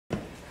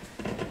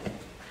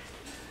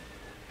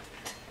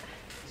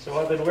So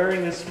I've been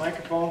wearing this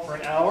microphone for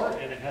an hour,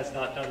 and it has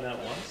not done that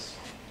once.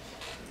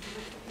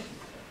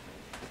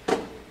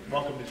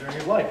 Welcome to Journey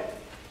of Life.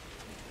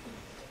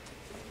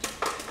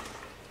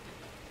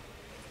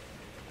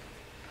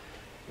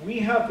 We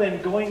have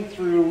been going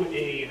through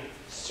a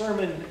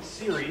sermon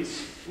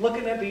series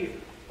looking at the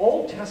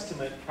Old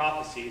Testament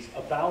prophecies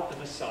about the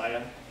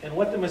Messiah and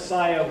what the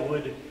Messiah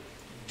would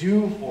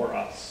do for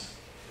us,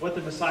 what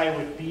the Messiah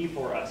would be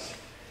for us.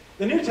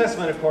 The New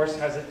Testament, of course,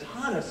 has a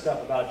ton of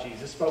stuff about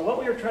Jesus, but what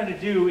we are trying to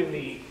do in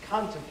the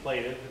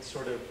contemplative and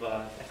sort of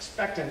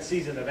expectant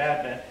season of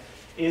Advent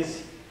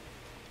is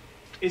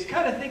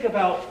kind of think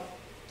about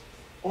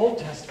Old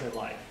Testament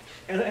life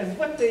and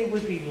what they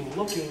would be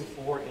looking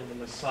for in the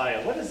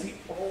Messiah. What does the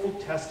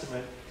Old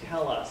Testament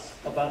tell us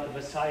about the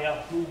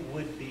Messiah who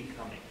would be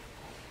coming?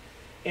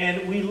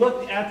 And we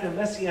looked at the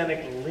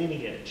Messianic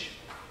lineage.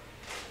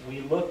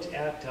 We looked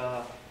at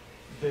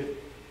the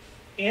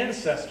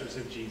ancestors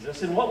of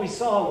Jesus, and what we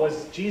saw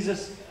was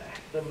Jesus,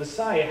 the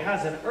Messiah,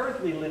 has an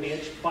earthly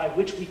lineage by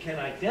which we can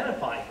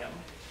identify him,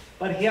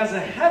 but he has a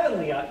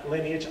heavenly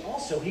lineage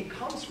also. He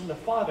comes from the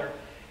Father,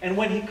 and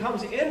when he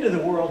comes into the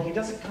world, he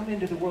doesn't come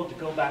into the world to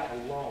go back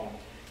alone.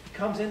 He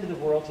comes into the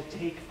world to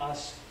take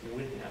us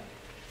with him.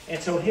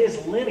 And so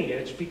his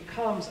lineage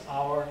becomes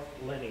our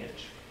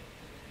lineage.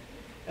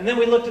 And then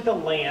we looked at the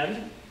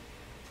land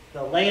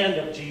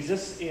of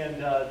Jesus,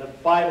 and the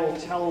Bible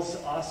tells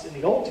us in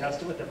the Old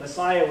Testament that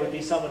Messiah would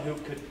be someone who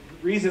could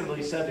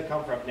reasonably said to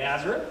come from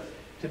Nazareth,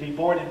 to be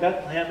born in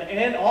Bethlehem,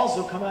 and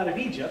also come out of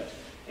Egypt.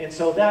 And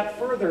so that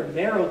further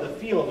narrowed the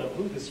field of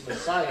who this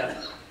Messiah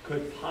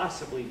could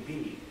possibly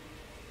be.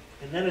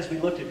 And then as we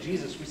looked at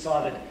Jesus, we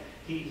saw that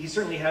he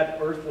certainly had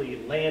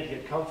earthly land he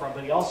had come from,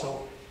 but he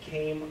also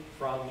came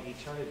from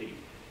eternity.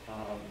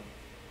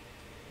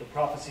 The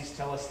prophecies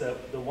tell us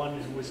that the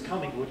one who was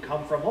coming would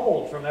come from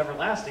old, from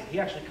everlasting. He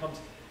actually comes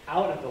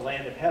out of the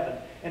land of heaven.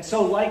 And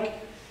so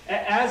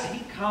as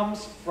he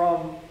comes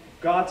from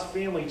God's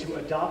family to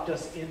adopt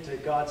us into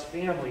God's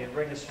family and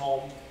bring us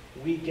home,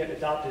 we get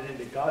adopted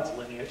into God's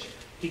lineage.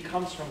 He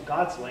comes from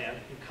God's land.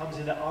 He comes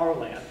into our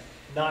land,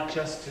 not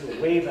just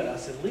to wave at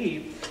us and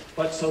leave,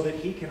 but so that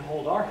he can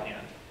hold our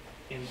hand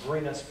and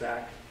bring us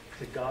back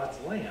to God's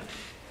land.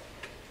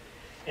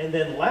 And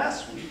then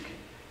last week,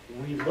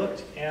 we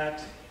looked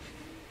at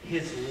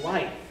his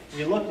life.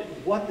 We looked at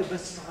what the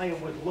Messiah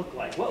would look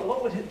like.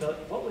 What would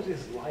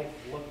his life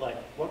look like?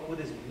 What would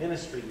his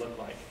ministry look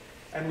like?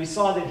 And we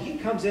saw that he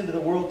comes into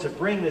the world to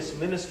bring this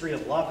ministry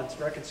of love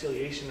and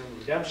reconciliation and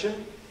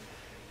redemption.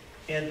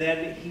 And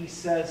then he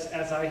says,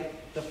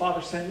 the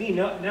Father sent me,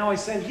 now I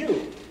send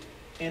you.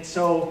 And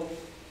so,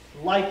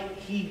 like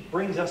he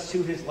brings us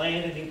to his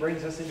land and he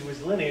brings us into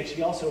his lineage,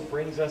 he also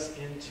brings us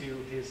into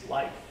his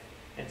life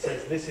and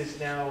says, this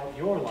is now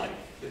your life.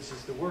 This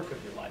is the work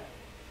of your life.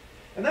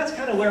 And that's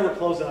kind of where we're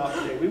closing off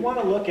today. We want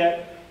to look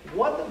at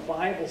what the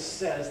Bible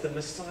says the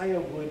Messiah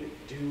would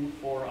do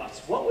for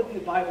us. What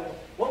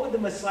would the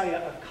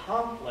Messiah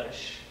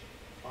accomplish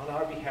on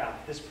our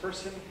behalf? This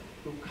person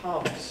who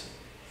comes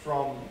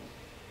from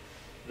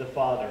the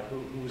Father,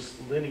 whose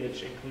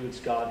lineage includes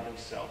God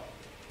himself.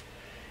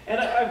 And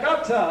I've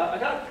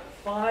got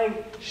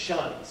 5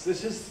 shuns.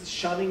 This is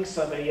Shunning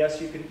Sunday. Yes,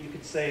 you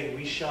could say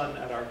we shun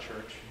at our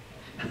church.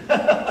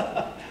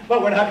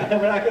 But we're not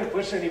going to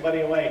push anybody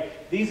away.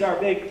 These are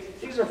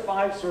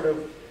 5 sort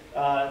of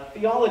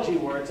theology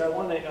words I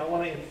want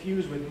to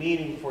infuse with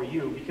meaning for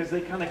you, because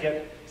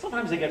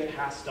sometimes they get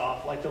passed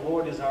off, like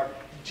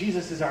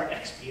Jesus is our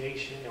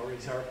expiation, or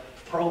he's our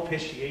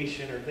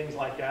propitiation, or things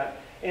like that.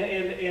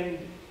 And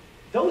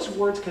those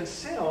words can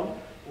sound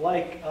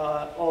like,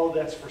 oh,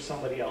 that's for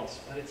somebody else,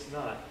 but it's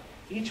not.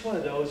 Each one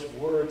of those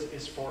words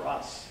is for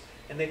us,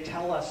 and they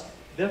tell us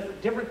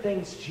different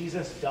things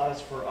Jesus does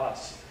for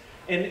us.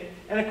 And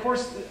of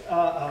course,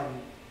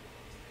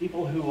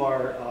 people who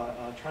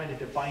are trying to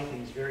define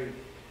things very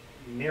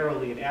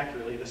narrowly and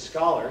accurately, the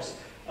scholars,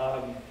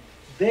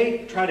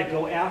 they try to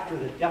go after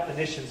the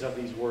definitions of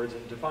these words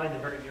and define them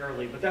very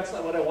narrowly, but that's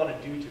not what I want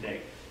to do today.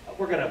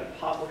 We're going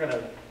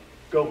to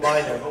go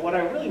by there, but what I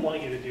really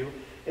want you to do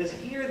is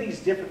hear these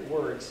different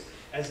words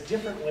as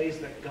different ways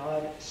that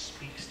God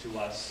speaks to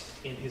us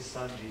in his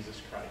Son, Jesus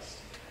Christ.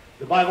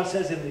 The Bible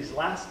says in these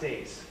last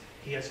days,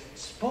 he has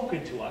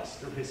spoken to us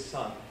through his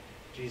Son,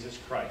 Jesus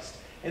Christ.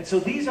 And so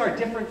these are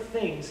different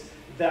things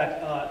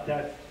that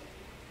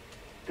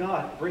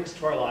God brings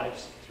to our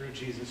lives through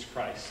Jesus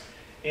Christ.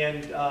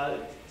 And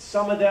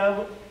some of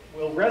them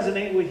will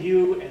resonate with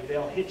you, and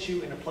they'll hit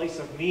you in a place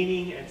of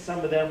meaning, and some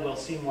of them will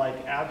seem like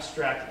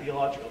abstract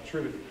theological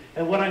truth.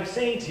 And what I'm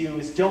saying to you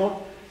is the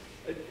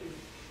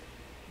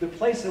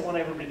place I want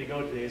everybody to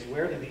go today is,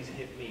 where do these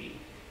hit me?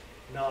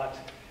 Not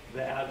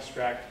the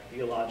abstract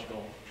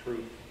theological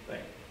truth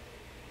thing.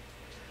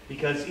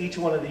 Because each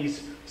one of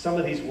these, some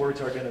of these words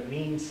are going to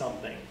mean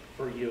something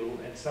for you,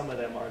 and some of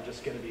them are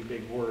just going to be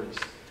big words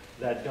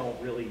that don't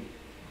really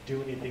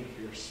do anything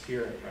for your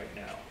spirit right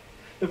now.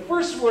 The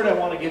first word I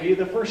want to give you,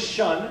 the first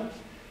shun,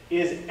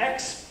 is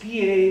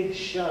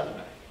expiation.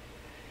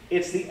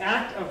 It's the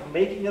act of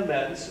making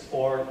amends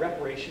or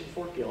reparation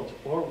for guilt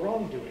or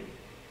wrongdoing.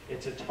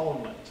 It's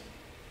atonement.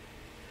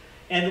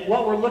 And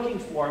what we're looking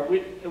for,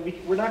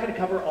 we're not going to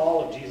cover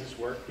all of Jesus'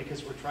 work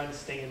because we're trying to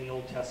stay in the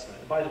Old Testament.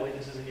 And by the way,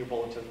 this is in your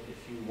bulletin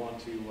if you want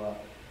to,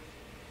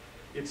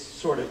 it's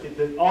sort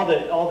of, all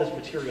this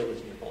material is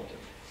in your bulletin.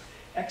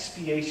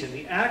 Expiation,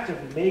 the act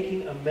of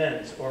making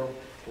amends or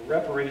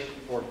reparation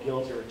for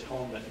guilt or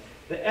atonement.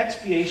 The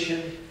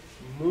expiation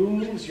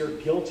moves your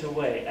guilt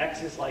away.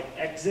 Ex is like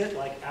exit,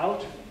 like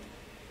out.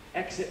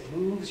 Exit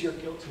moves your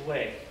guilt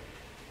away.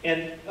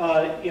 And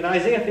in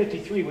Isaiah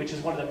 53, which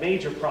is one of the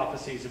major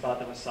prophecies about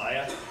the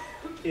Messiah,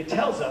 it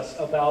tells us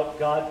about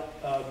God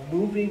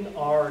moving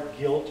our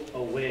guilt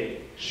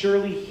away.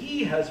 Surely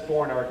he has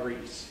borne our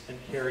griefs and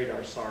carried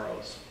our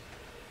sorrows.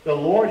 The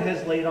Lord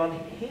has laid on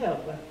him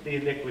the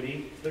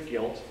iniquity, the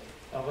guilt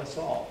of us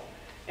all.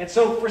 And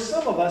so for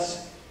some of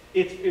us,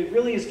 it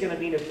really is going to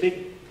mean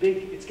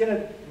it's going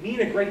to mean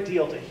a great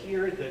deal to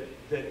hear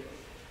that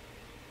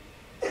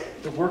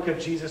the work of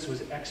Jesus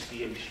was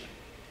expiation.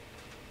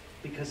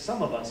 Because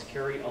some of us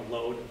carry a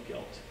load of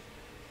guilt.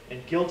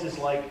 And guilt is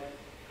like,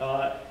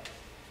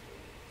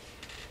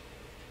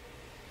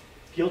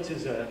 guilt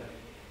is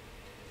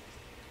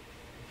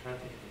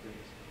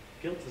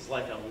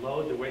like a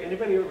load to weigh.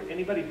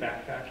 Anybody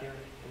backpack here?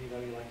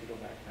 Anybody like to go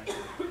backpack?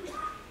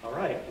 All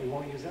right, we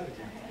won't use that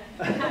again.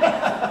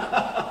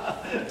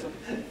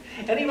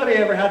 Anybody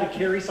ever had to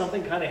carry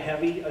something kind of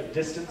heavy a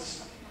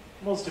distance?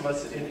 Most of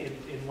us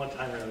in one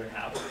time or another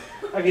have.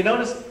 Have you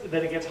noticed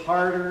that it gets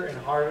harder and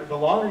harder? The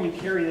longer you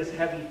carry this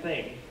heavy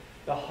thing,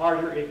 the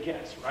harder it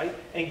gets, right?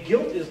 And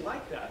guilt is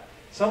like that.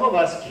 Some of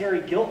us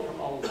carry guilt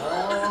from a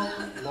long,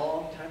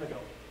 long time ago.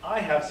 I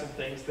have some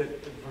things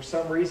that for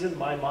some reason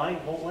my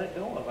mind won't let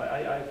go of.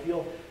 I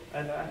feel,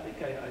 and I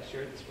think I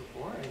shared this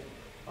before,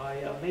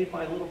 I made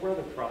my little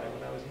brother cry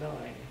when I was 9,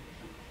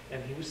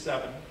 and he was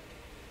 7,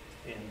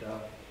 and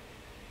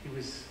he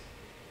was,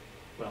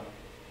 well,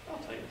 I'll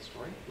tell you the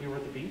story. We were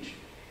at the beach,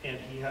 and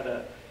he had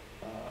a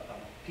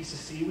piece of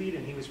seaweed,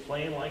 and he was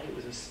playing like it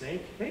was a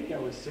snake. Maybe I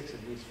was 6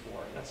 and he was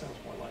 4. That sounds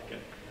more like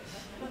it.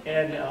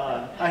 And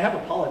I have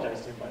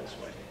apologized to him, by this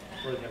way,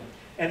 for him.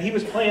 And he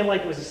was playing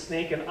like it was a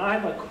snake, and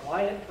I'm a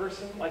quiet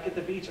person. Like at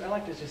the beach, I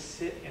like to just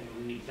sit and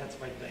read. That's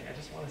my thing. I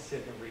just want to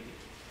sit and read.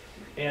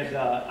 And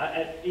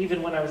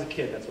even when I was a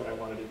kid, that's what I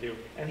wanted to do.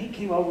 And he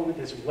came over with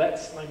this wet,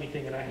 slimy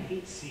thing, and I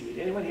hate seaweed.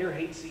 Anyone here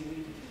hate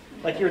seaweed?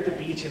 Like you're at the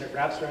beach and it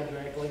wraps around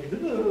your ankle and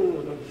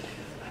you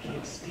I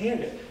can't stand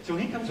it. So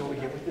he comes over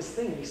here with this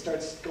thing and he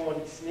starts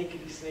going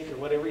snakety snake or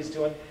whatever he's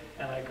doing,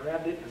 and I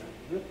grabbed it and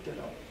I ripped it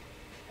up.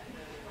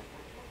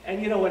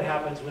 And you know what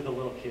happens with a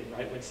little kid,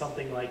 right? When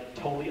something like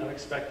totally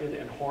unexpected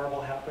and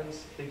horrible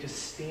happens, they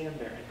just stand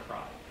there and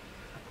cry.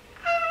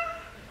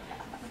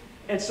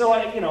 And so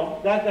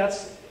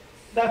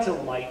that's a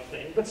light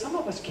thing, but some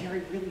of us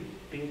carry really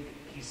big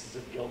pieces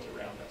of guilt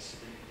around us.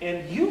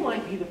 And you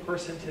might be the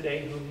person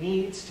today who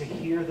needs to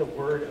hear the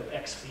word of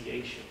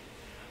expiation.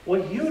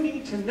 What you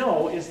need to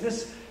know is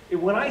this,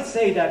 when I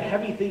say that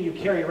heavy thing you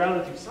carry around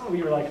with you, some of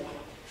you are like, oh,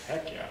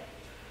 heck yeah.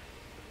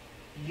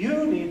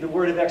 You need the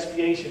word of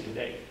expiation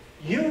today.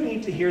 You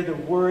need to hear the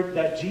word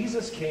that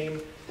Jesus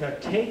came to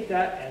take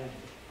that and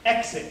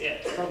exit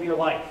it from your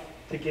life,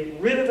 to get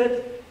rid of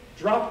it,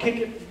 drop kick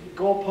it,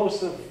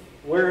 goalposts of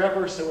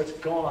wherever so it's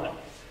gone.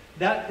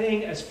 That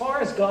thing, as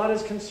far as God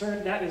is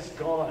concerned, that is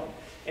gone.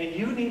 And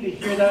you need to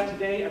hear that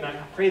today, and I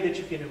pray that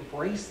you can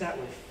embrace that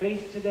with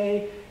faith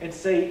today and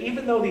say,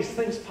 even though these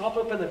things pop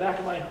up in the back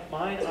of my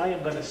mind, I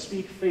am going to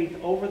speak faith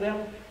over them.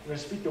 I'm going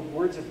to speak the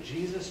words of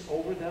Jesus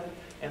over them,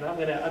 and I'm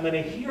going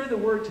to hear the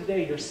word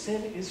today. Your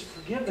sin is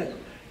forgiven.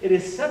 It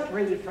is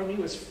separated from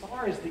you as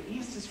far as the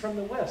east is from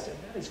the west, and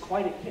that is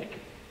quite a kick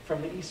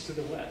from the east to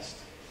the west.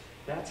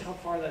 That's how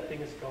far that thing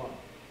has gone.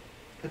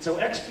 And so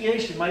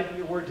expiation might be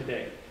your word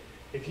today.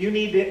 If you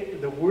need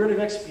the word of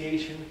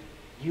expiation,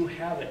 you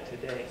have it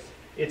today.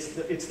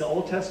 It's the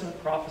Old Testament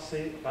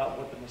prophecy about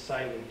what the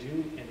Messiah would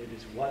do, and it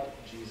is what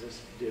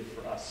Jesus did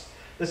for us.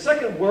 The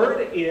second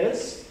word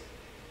is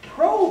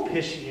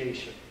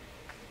propitiation.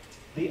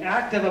 The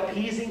act of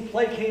appeasing,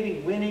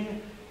 placating,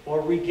 winning,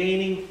 or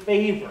regaining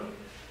favor.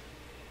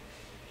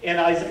 And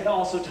Isaiah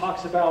also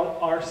talks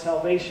about our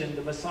salvation,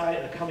 the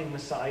Messiah, the coming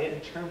Messiah, in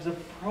terms of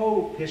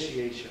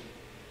propitiation.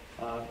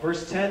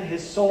 Verse 10,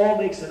 his soul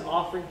makes an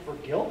offering for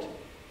guilt.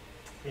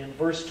 In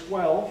verse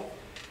 12,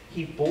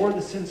 he bore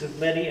the sins of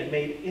many and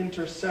made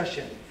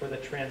intercession for the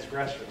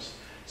transgressors.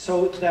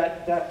 So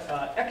that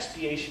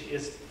expiation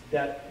is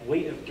that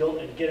weight of guilt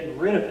and getting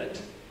rid of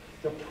it.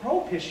 The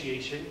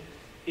propitiation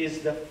is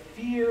the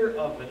fear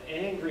of an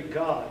angry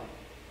God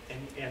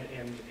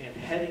and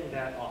heading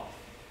that off.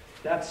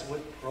 That's what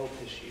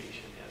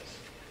propitiation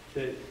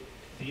is.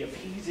 The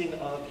appeasing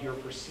of your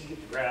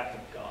perceived wrath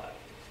of God.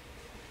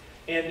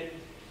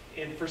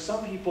 And for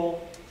some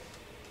people,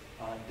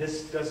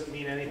 this doesn't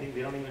mean anything.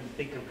 They don't even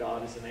think of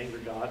God as an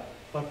angry God.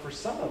 But for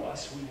some of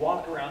us, we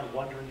walk around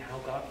wondering how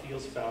God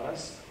feels about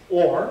us,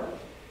 or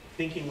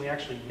thinking we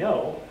actually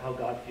know how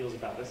God feels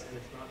about us, and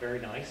it's not very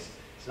nice.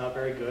 It's not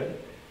very good.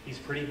 He's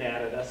pretty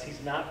mad at us.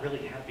 He's not really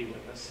happy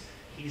with us.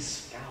 He's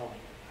scowling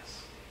at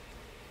us.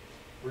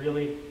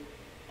 Really?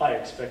 I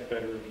expect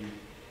better of you.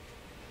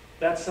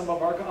 That's some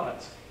of our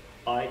gods.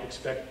 I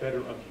expect better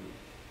of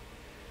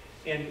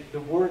you. And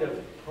the word of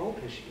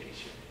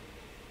propitiation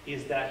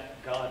is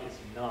that God is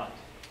not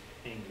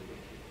angry with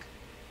you.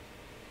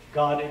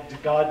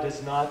 God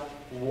does not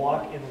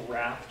walk in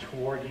wrath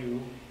toward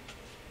you.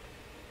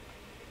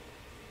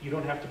 You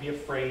don't have to be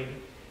afraid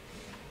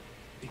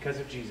because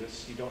of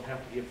Jesus. You don't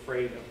have to be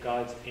afraid of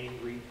God's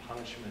angry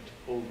punishment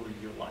over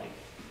your life.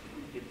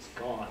 It's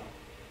gone.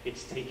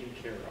 It's taken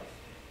care of.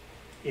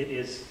 It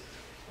is,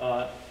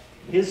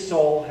 his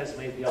soul has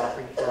made the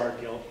offering for our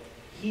guilt.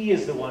 He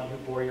is the one who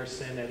bore your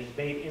sin, and he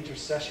made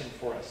intercession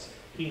for us.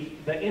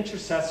 The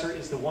intercessor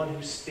is the one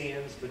who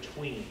stands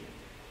between.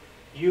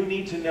 You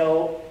need to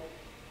know,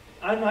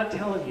 I'm not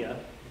telling you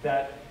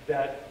that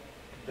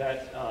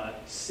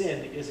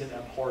sin isn't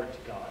abhorrent to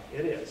God.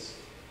 It is.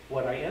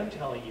 What I am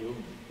telling you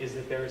is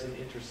that there is an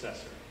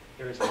intercessor.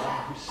 There is one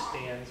who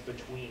stands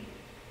between,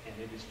 and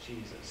it is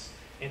Jesus.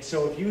 And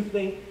so if you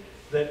think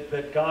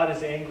that God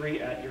is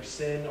angry at your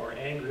sin or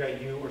angry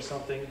at you or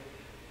something,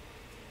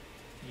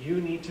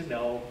 you need to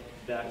know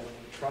that when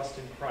you trust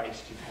in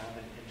Christ, you have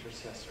an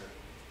intercessor,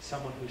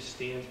 someone who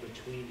stands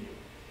between you.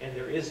 And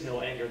there is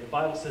no anger. The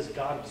Bible says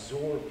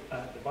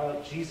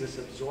Jesus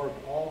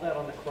absorbed all that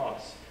on the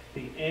cross.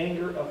 The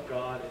anger of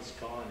God is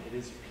gone. It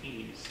is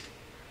appeased.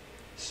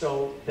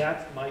 So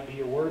that might be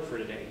your word for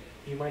today.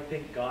 You might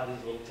think God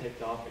is a little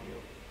ticked off at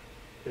you,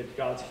 that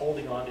God's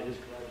holding on to his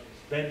grudges.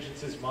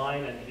 Vengeance is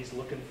mine, and he's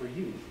looking for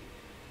you.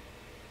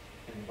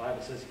 And the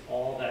Bible says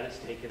all that is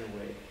taken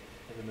away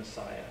in the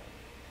Messiah.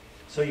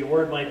 So your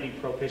word might be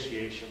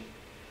propitiation.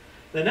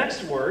 The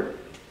next word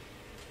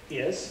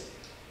is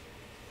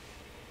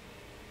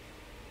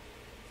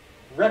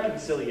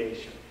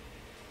reconciliation,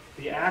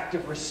 the act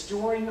of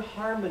restoring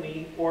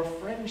harmony or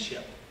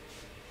friendship.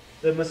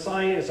 The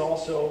Messiah is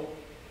also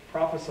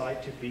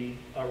prophesied to be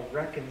a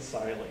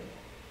reconciling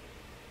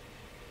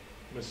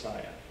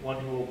Messiah, one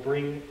who will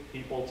bring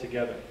people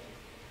together.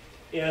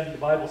 And the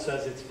Bible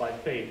says it's by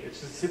faith.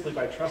 It's just simply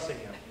by trusting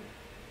him.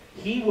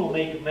 He will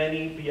make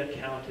many be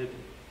accounted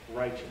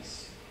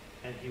righteous,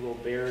 and he will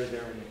bear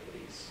their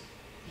iniquities.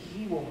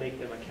 He will make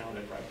them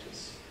accounted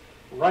righteous.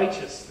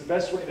 Righteous, the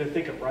best way to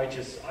think of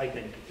righteous, I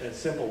think, a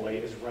simple way,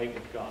 is right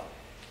with God.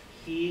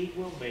 He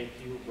will make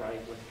you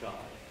right with God.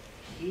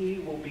 He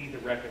will be the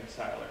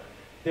reconciler.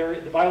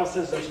 The Bible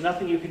says there's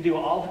nothing you can do.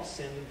 All have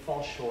sinned and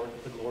fall short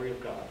of the glory of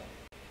God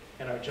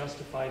and are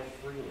justified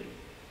freely.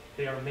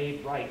 They are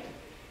made right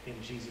in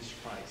Jesus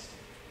Christ.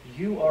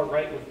 You are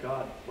right with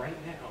God right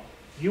now.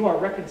 You are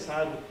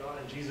reconciled with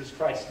God in Jesus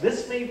Christ.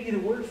 This may be the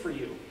word for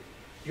you.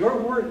 Your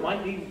word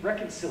might be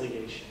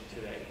reconciliation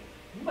today.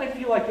 You might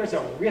feel like there's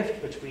a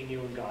rift between you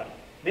and God.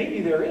 Maybe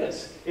there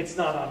is. It's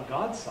not on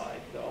God's side,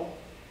 though.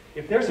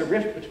 If there's a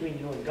rift between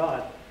you and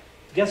God,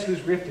 guess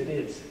whose rift it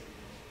is?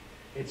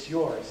 It's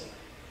yours.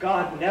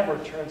 God never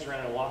turns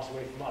around and walks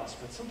away from us,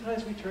 but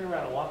sometimes we turn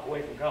around and walk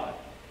away from God.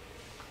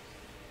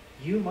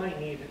 You might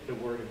need the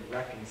word of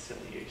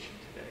reconciliation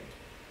today.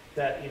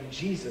 That in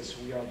Jesus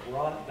we are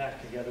brought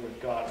back together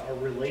with God. Our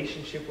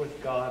relationship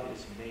with God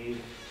is made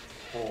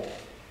whole.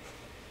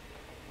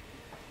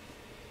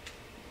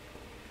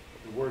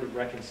 The word of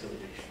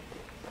reconciliation.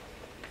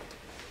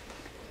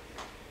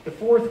 The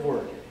fourth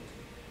word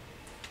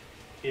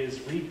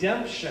is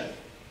redemption.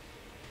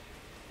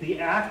 The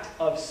act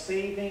of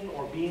saving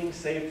or being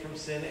saved from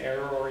sin,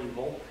 error, or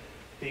evil.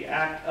 The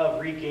act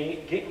of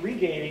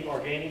regaining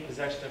or gaining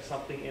possession of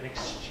something in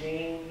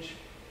exchange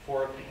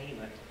for a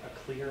payment, a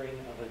clearing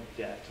of a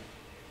debt.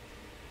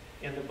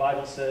 And the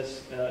Bible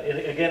says,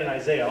 again in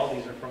Isaiah, all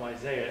these are from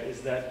Isaiah,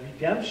 is that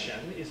redemption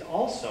is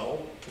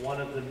also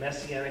one of the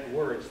messianic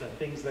words, the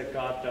things that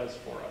God does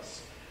for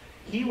us.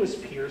 He was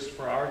pierced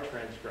for our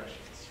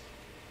transgressions.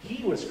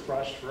 He was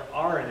crushed for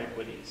our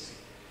iniquities.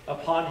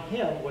 Upon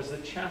him was the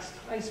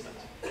chastisement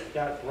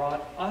that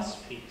brought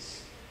us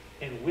peace,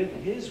 and with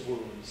his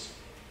wounds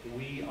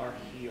we are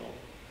healed.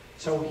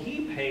 So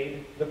he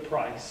paid the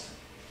price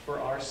for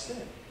our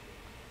sin.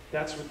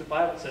 That's what the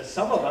Bible says.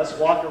 Some of us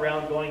walk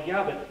around going,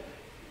 yeah, but,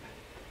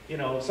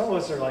 some of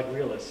us are like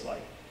realists,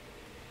 like,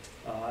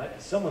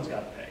 someone's got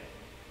to pay.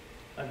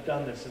 I've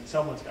done this, and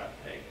someone's got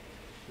to pay.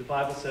 The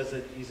Bible says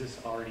that Jesus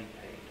already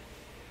paid.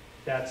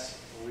 That's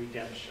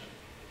redemption.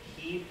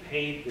 He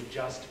paid the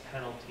just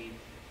penalty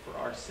for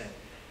our sin.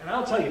 And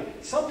I'll tell you,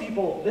 some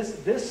people,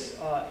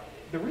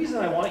 the reason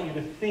I want you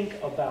to think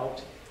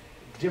about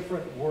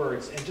different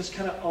words and just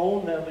kind of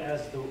own them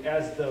as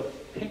the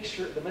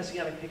picture, the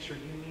messianic picture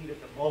you need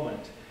at the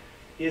moment,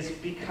 is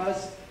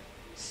because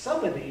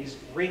some of these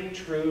ring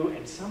true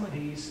and some of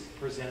these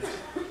present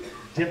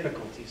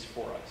difficulties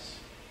for us.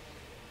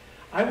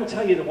 I will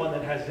tell you the one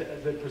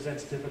that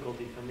presents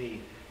difficulty for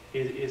me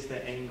is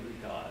the angry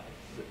God,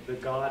 the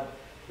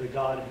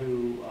God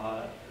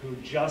who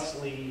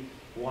justly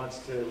wants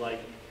to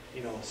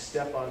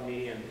step on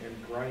me and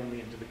grind me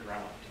into the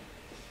ground.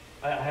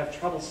 I have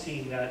trouble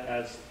seeing that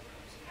as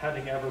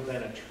having ever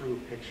been a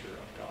true picture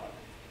of God.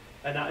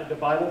 And the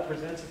Bible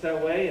presents it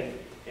that way,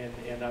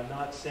 and I'm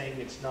not saying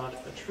it's not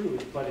a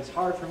truth, but it's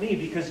hard for me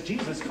because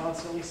Jesus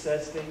constantly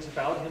says things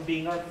about him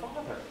being our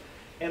Father.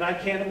 And I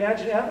can't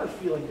imagine ever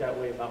feeling that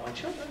way about my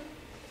children.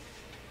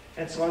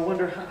 And so I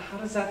wonder, how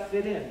does that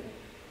fit in?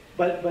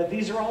 But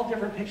these are all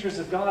different pictures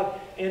of God,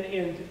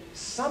 and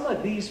some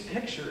of these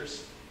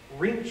pictures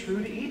ring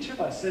true to each of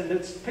us. And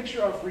this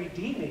picture of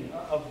redeeming,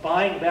 of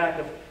buying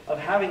back, of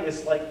having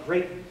this like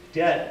great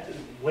debt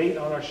weight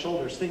on our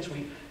shoulders,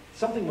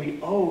 something we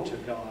owe to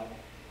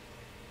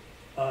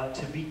God,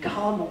 to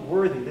become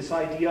worthy. This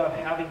idea of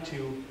having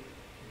to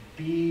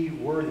be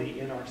worthy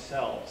in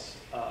ourselves,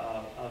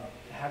 of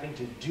having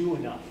to do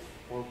enough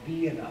or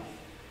be enough.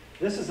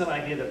 This is an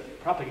idea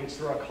that propagates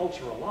through our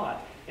culture a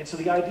lot. And so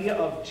the idea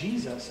of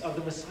Jesus, of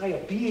the Messiah,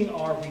 being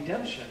our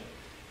redemption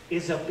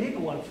is a big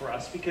one for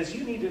us, because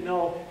you need to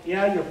know,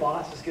 yeah, your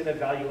boss is going to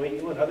evaluate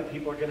you and other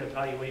people are going to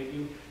evaluate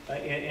you.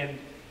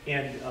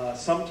 And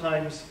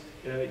sometimes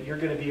you're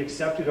going to be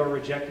accepted or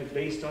rejected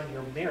based on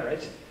your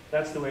merit.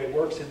 That's the way it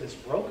works in this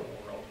broken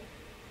world.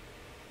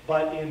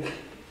 But in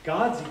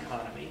God's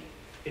economy,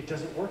 it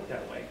doesn't work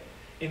that way.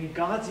 In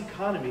God's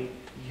economy,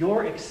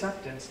 your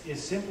acceptance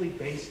is simply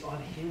based on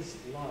his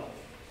love.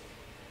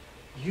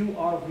 You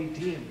are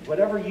redeemed.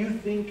 Whatever you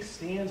think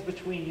stands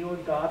between you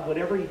and God,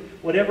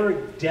 whatever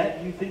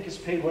debt you think is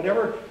paid,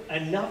 whatever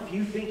enough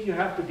you think you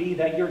have to be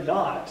that you're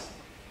not,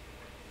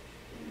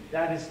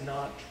 that is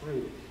not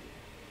true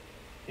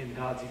in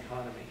God's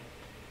economy.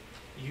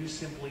 You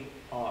simply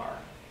are,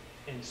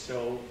 and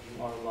so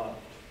you are loved.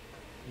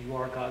 You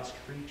are God's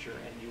creature,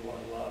 and you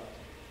are loved.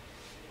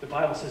 The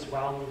Bible says,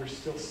 while we were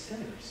still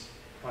sinners,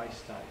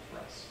 Christ died for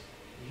us.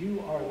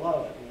 You are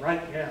loved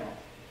right now.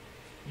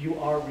 You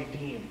are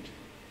redeemed,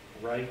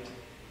 right?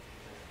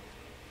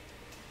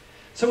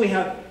 So we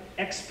have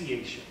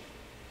expiation,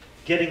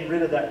 getting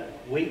rid of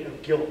that weight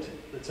of guilt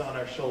that's on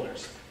our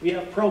shoulders. We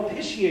have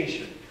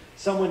propitiation,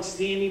 someone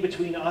standing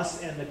between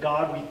us and the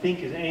God we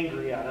think is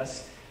angry at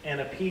us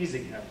and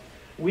appeasing him.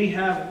 We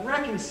have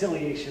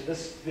reconciliation.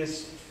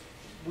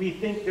 We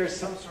think there's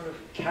some sort of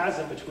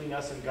chasm between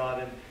us and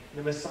God, and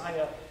the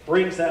Messiah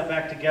brings that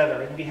back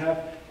together. And we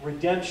have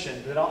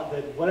redemption, that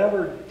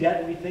whatever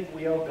debt we think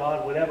we owe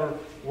God, whatever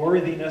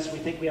worthiness we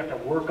think we have to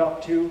work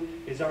up to,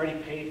 is already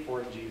paid for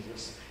in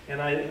Jesus.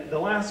 And the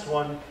last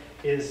one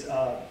is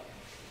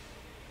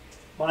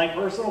my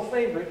personal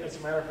favorite, as a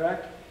matter of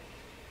fact,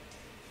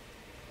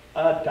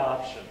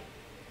 adoption.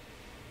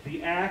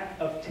 The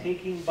act of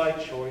taking by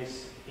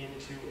choice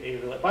into a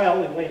relationship. By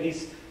the way,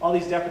 all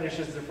these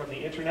definitions are from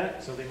the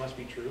internet, so they must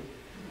be true.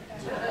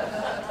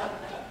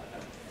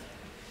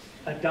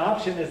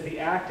 Adoption is the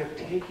act of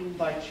taking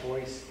by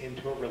choice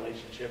into a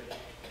relationship.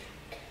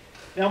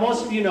 Now,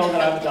 most of you know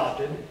that I'm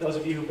adopted. Those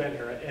of you who've been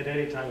here at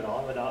any time at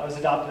all, I was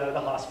adopted out of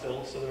the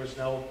hospital, so there was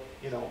no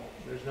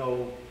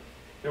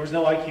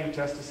IQ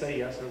test to say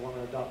yes, I want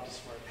to adopt a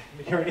smart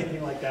baby or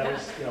anything like that. I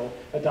was,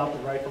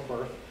 adopted right from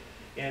birth.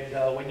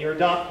 And when you're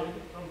adopted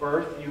from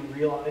birth, you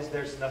realize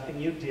there's nothing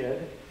you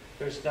did.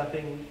 There's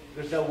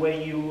no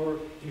way you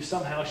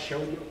somehow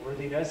showed your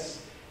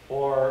worthiness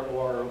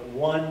or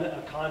won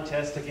a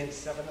contest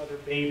against 7 other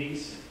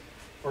babies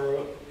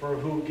for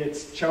who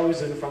gets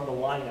chosen from the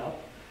lineup.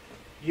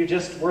 You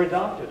just were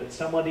adopted, and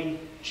somebody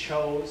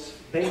chose,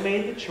 they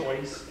made the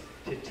choice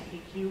to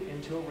take you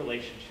into a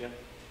relationship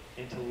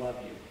and to love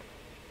you.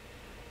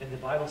 And the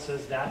Bible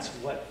says that's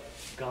what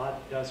God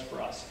does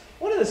for us.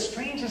 One of the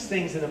strangest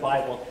things in the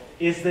Bible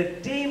is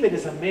that David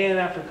is a man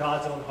after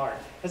God's own heart.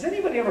 Has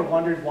anybody ever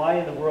wondered why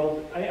in the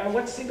world,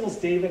 what singles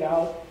David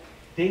out?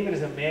 David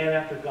is a man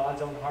after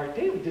God's own heart.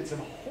 David did some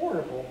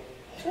horrible,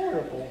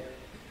 horrible,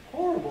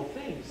 horrible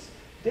things.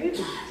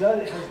 David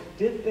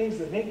did things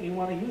that make me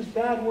want to use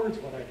bad words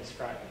when I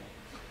describe him.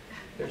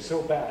 They're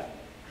so bad.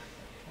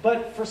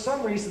 But for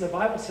some reason, the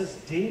Bible says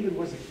David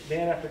was a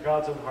man after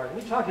God's own heart.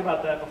 We talked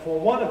about that before.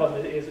 One of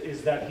them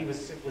is that he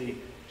was simply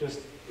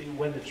just,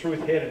 when the truth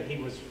hit him,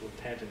 he was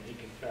repentant, he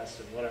confessed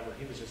and whatever.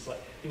 He was just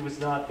like, he was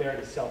not there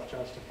to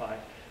self-justify.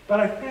 But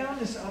I found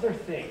this other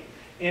thing.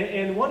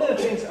 And one of the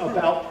things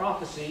about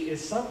prophecy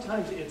is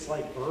sometimes it's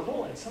like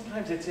verbal and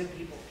sometimes it's in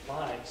people's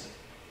lives.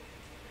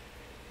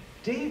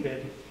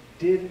 David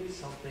did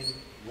something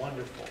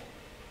wonderful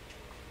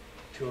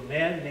to a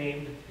man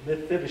named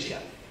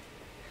Mephibosheth.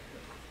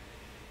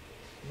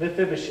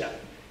 Mephibosheth.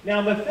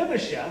 Now,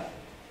 Mephibosheth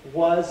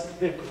was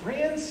the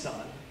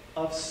grandson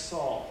of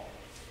Saul.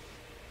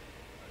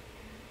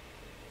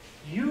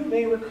 You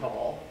may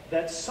recall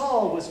that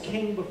Saul was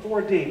king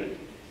before David.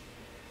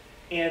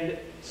 And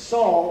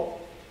Saul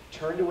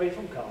turned away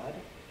from God,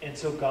 and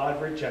so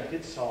God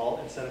rejected Saul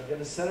and said, I'm going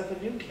to set up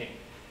a new king.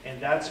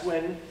 And that's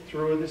when,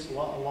 through this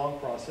long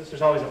process,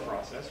 there's always a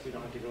process, we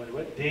don't have to go into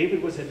it,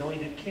 David was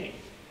anointed king.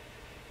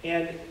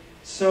 And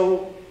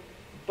so,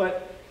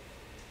 but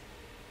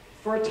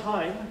for a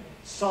time,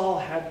 Saul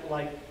had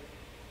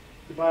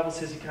the Bible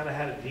says he kind of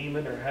had a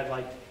demon or had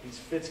these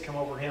fits come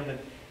over him.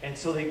 And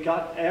so they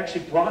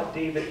actually brought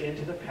David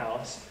into the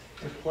palace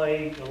to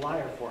play the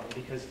lyre for him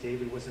because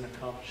David was an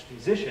accomplished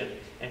musician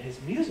and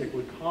his music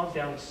would calm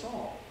down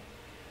Saul.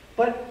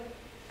 But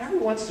every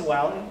once in a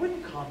while, it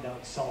wouldn't calm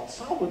down Saul.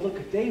 Saul would look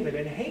at David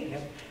and hate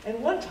him.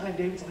 And one time,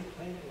 David's like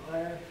playing the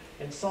lyre,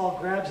 and Saul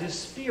grabs his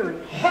spear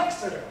and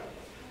hucks it at him.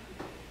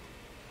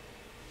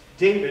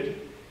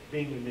 David,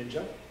 being the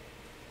ninja,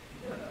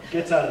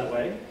 gets out of the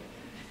way.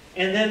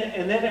 And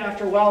then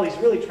after a while, he's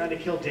really trying to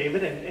kill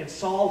David, and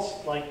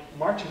Saul's like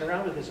marching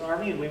around with his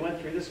army, and we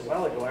went through this a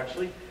while ago,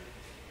 actually.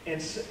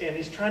 And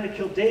he's trying to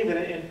kill David,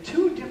 and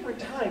 2 different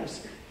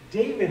times,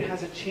 David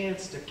has a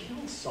chance to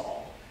kill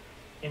Saul,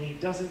 and he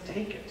doesn't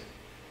take it.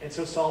 And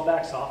so Saul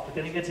backs off, but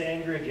then he gets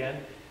angry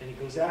again, and he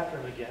goes after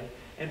him again.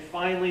 And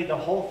finally, the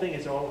whole thing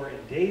is over,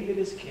 and David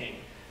is king.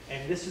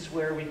 And this is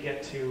where we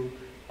get to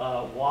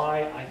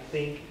why I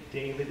think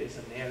David is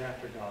a man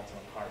after God's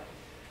own heart.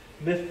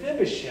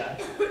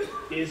 Mephibosheth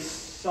is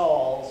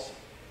Saul's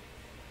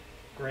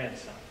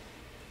grandson.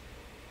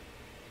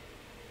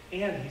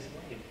 And he's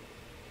lame.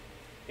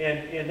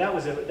 And that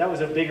was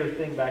a bigger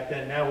thing back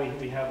then. Now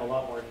we have a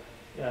lot more.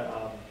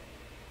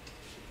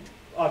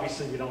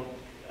 Obviously, we don't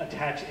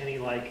attach any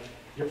like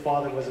your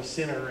father was a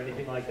sinner or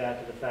anything like that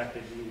to the fact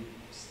that you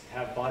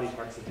have body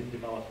parts that didn't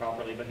develop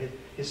properly. But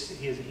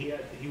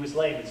he was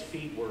lame. His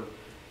feet were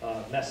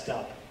messed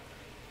up.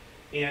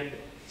 And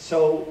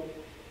so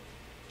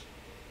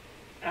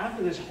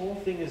after this whole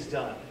thing is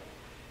done,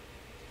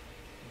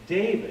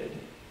 David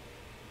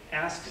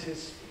asks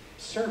his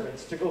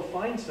servants to go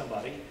find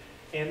somebody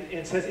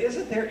and says,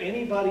 isn't there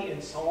anybody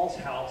in Saul's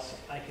house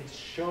I can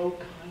show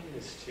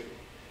kindness to?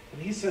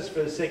 And he says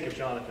for the sake of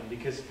Jonathan,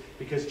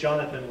 because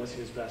Jonathan was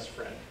his best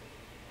friend.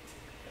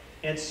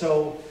 And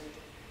so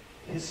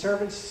his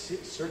servants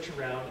search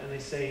around and they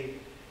say,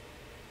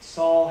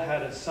 Saul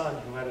had a son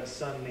who had a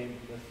son named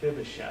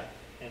Mephibosheth,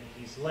 and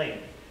he's lame.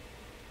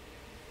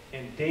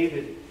 And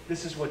David,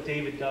 this is what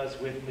David does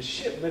with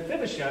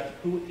Mephibosheth,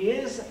 who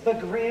is the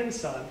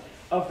grandson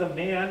of the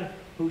man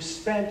who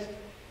spent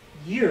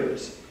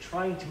years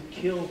trying to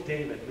kill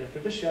David.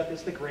 Mephibosheth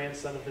is the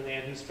grandson of the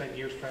man who spent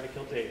years trying to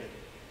kill David.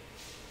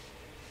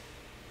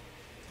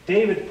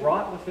 David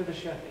brought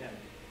Mephibosheth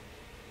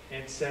in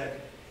and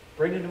said,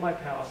 bring him to my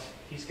palace.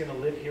 He's going to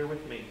live here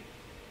with me.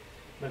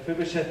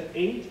 Mephibosheth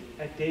ate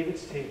at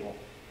David's table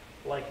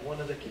like one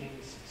of the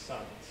king's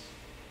sons.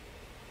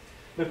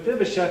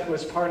 Mephibosheth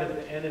was part of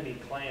the enemy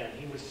clan.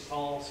 He was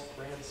Saul's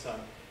grandson.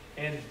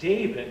 And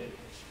David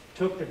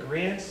took the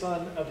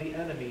grandson of the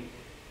enemy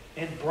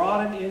and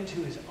brought him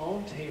into his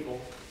own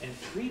table and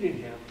treated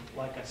him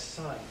like a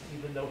son,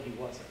 even though he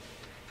wasn't.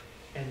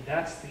 And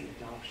that's the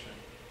adoption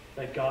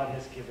that God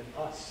has given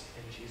us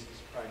in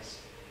Jesus Christ.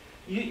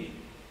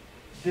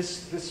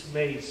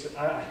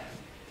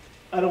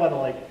 I don't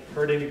want to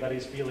hurt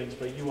anybody's feelings,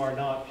 but you are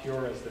not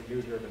pure as the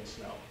new driven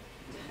snow.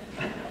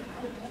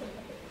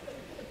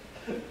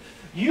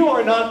 You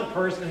are not the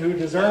person who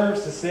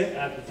deserves to sit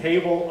at the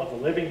table of the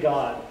living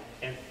God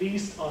and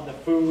feast on the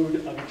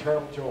food of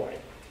eternal joy.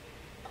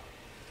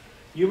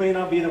 You may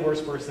not be the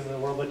worst person in the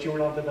world, but you are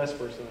not the best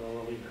person in the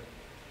world either.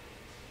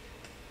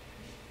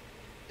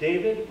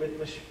 David with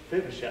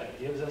Mephibosheth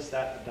gives us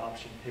that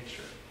adoption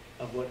picture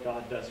of what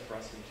God does for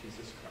us in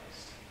Jesus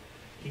Christ.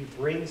 He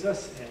brings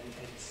us in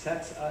and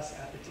sets us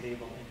at the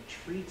table and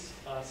treats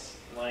us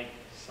like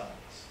sons.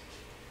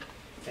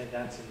 And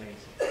that's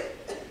amazing.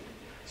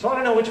 So I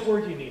don't know which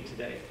word you need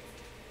today.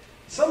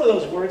 Some of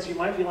those words you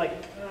might be like,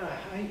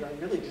 I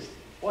really just,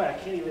 I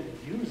can't even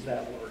use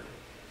that word.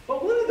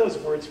 But one of those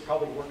words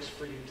probably works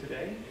for you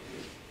today.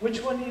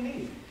 Which one do you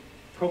need?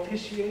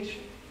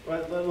 Propitiation?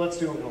 Well, let's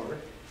do them in order.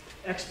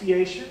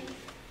 Expiation,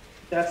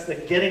 that's the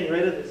getting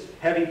rid of this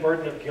heavy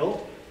burden of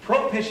guilt.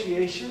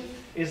 Propitiation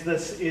is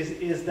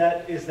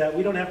that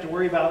we don't have to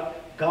worry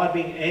about God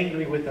being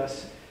angry with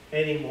us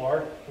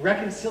anymore.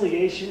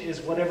 Reconciliation is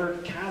whatever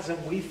chasm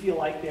we feel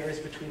like there is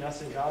between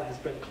us and God has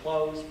been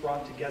closed,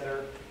 brought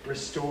together,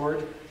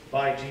 restored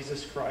by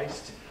Jesus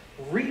Christ.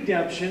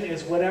 Redemption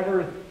is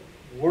whatever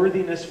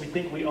worthiness we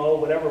think we owe,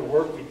 whatever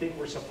work we think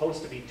we're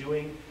supposed to be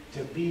doing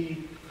to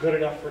be good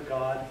enough for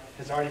God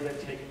has already been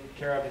taken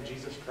care of in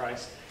Jesus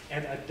Christ.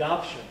 And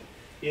adoption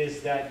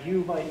is that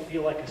you might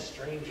feel like a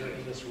stranger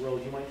in this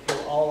world. You might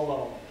feel all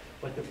alone.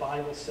 But the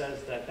Bible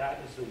says that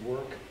that is the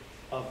work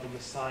of the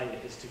Messiah,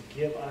 is to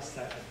give us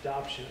that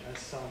adoption as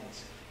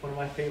sons. One of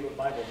my favorite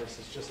Bible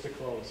verses, just to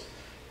close,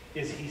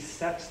 is He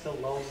sets the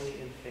lonely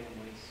in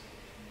families.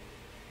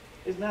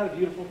 Isn't that a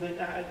beautiful thing?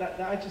 I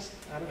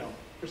don't know.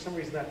 For some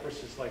reason that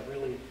verse is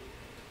really,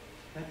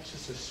 that's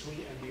just a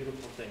sweet and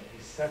beautiful thing.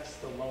 He sets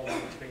the lonely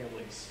in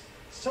families.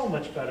 So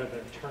much better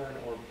than turn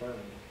or burn,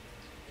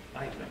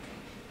 I think.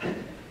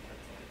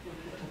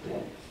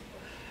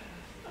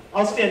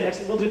 I'll stand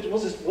next.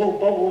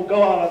 We'll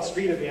go out on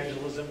street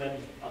evangelism,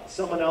 and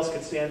someone else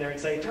can stand there and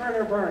say, "Turn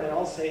or burn," and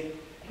I'll say,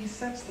 "He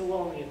sets the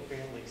lonely in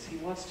families. He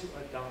wants to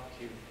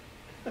adopt you."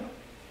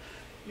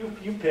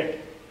 you pick.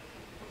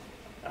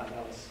 I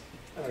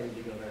don't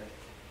need to go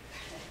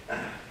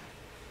there.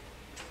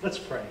 Let's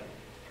pray.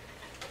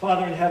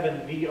 Father in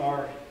heaven, we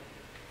are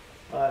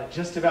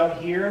just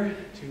about here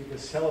to the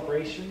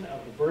celebration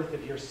of the birth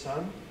of your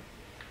Son.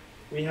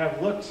 We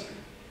have looked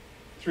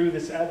through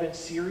this Advent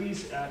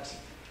series at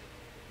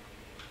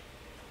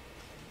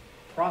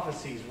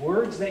prophecies,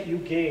 words that you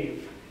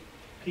gave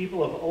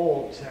people of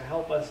old to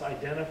help us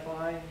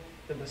identify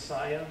the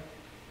Messiah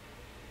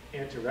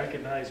and to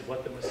recognize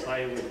what the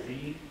Messiah would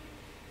be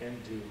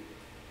and do.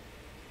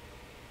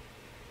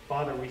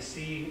 Father, we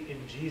see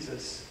in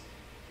Jesus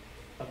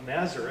of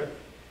Nazareth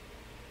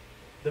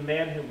the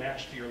man who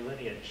matched your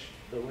lineage,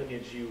 the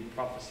lineage you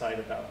prophesied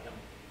about him,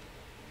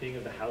 being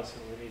of the house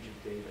and lineage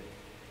of David.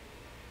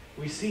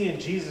 We see in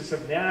Jesus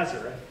of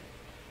Nazareth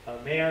a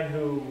man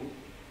who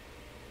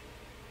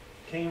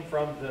came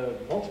from the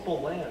multiple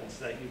lands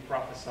that you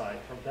prophesied,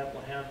 from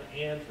Bethlehem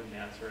and from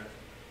Nazareth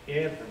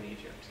and from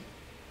Egypt.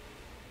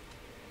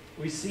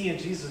 We see in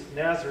Jesus of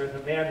Nazareth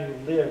a man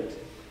who lived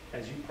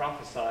as you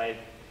prophesied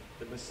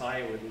the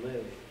Messiah would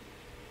live,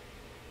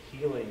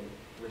 healing,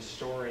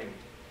 restoring,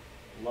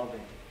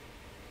 loving.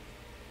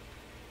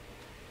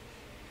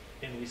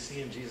 And we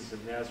see in Jesus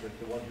of Nazareth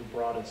the one who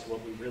brought us what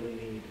we really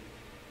need.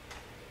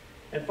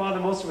 And Father,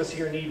 most of us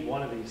here need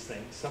one of these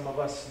things. Some of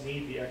us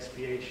need the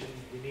expiation.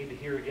 We need to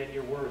hear again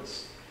your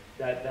words.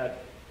 That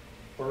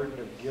burden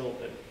of guilt,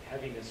 that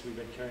heaviness we've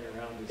been carrying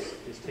around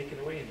is taken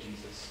away in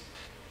Jesus.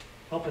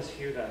 Help us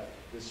hear that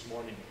this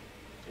morning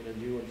in a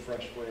new and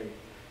fresh way.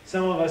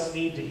 Some of us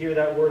need to hear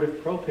that word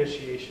of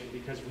propitiation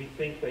because we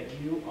think that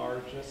you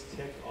are just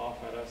ticked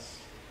off at us,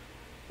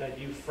 that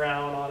you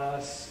frown on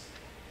us,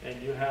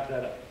 and you have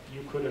that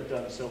you could have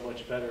done so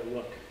much better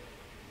look.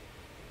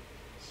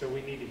 So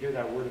we need to hear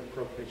that word of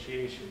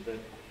propitiation,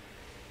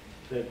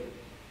 that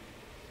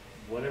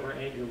whatever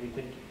anger we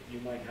think you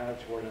might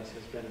have toward us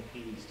has been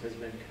appeased, has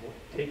been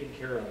taken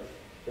care of,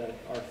 that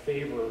our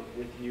favor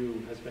with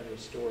you has been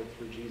restored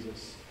through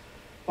Jesus.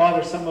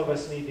 Father, some of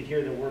us need to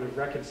hear the word of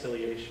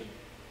reconciliation.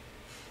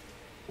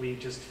 We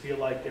just feel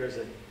like there's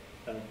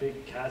a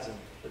big chasm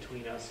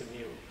between us and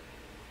you,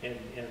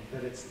 and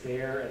that it's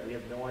there and we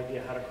have no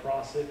idea how to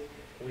cross it.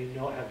 We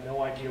have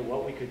no idea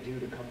what we could do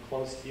to come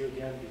close to you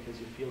again because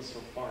you feel so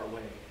far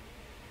away.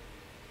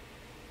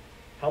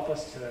 Help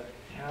us to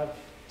have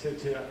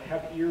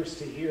ears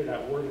to hear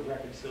that word of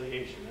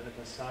reconciliation and the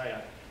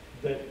Messiah,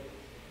 that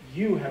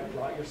you have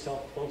brought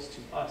yourself close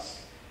to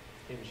us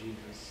in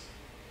Jesus,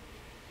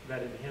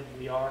 that in him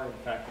we are in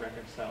fact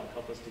reconciled.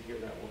 Help us to hear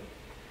that word.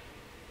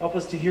 Help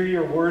us to hear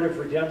your word of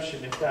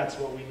redemption if that's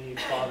what we need,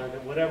 Father,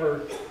 that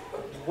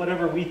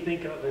whatever we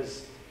think of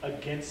as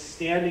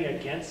standing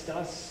against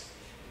us,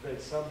 that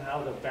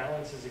somehow the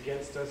balance is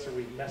against us or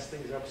we mess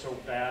things up so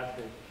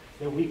bad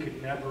that we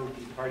could never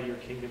be part of your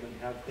kingdom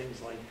and have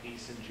things like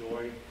peace and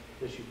joy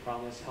that you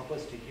promise. Help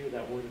us to hear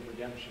that word of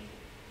redemption,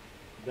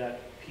 that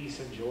peace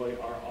and joy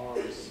are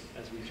ours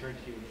as we turn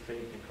to you in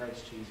faith in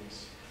Christ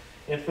Jesus.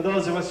 And for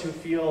those of us who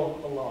feel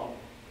alone,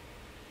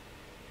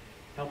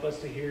 help us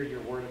to hear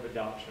your word of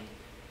adoption,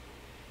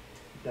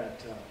 that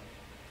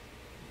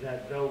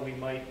though we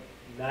might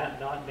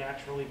not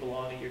naturally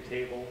belong at your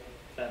table,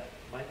 that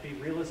might be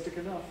realistic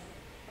enough,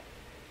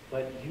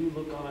 but you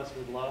look on us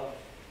with love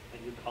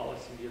and you call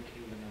us into your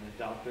kingdom and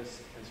adopt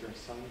us as your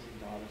sons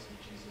and daughters in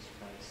Jesus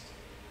Christ.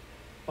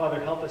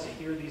 Father, help us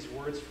hear these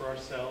words for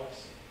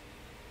ourselves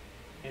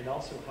and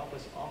also help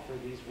us offer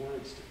these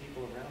words to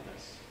people around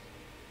us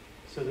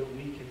so that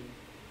we can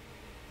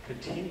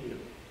continue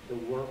the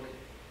work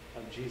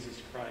of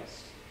Jesus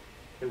Christ,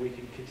 that we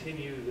can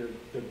continue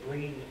the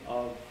bringing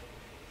of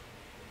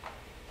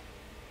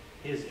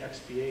his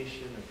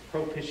expiation and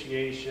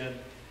propitiation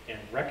and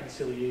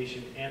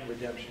reconciliation and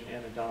redemption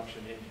and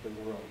adoption into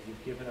the world.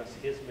 You've given us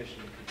his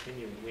mission to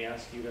continue. We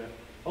ask you to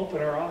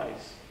open our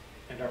eyes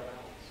and our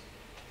mouths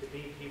to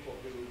be people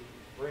who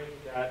bring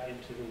that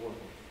into the world.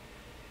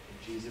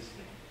 In Jesus'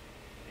 name,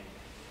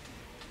 amen.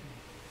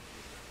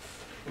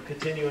 We'll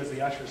continue as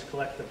the ushers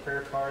collect the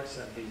prayer cards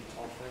and the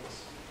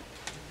offerings,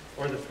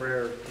 or the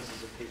prayer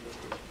pieces of paper,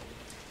 please.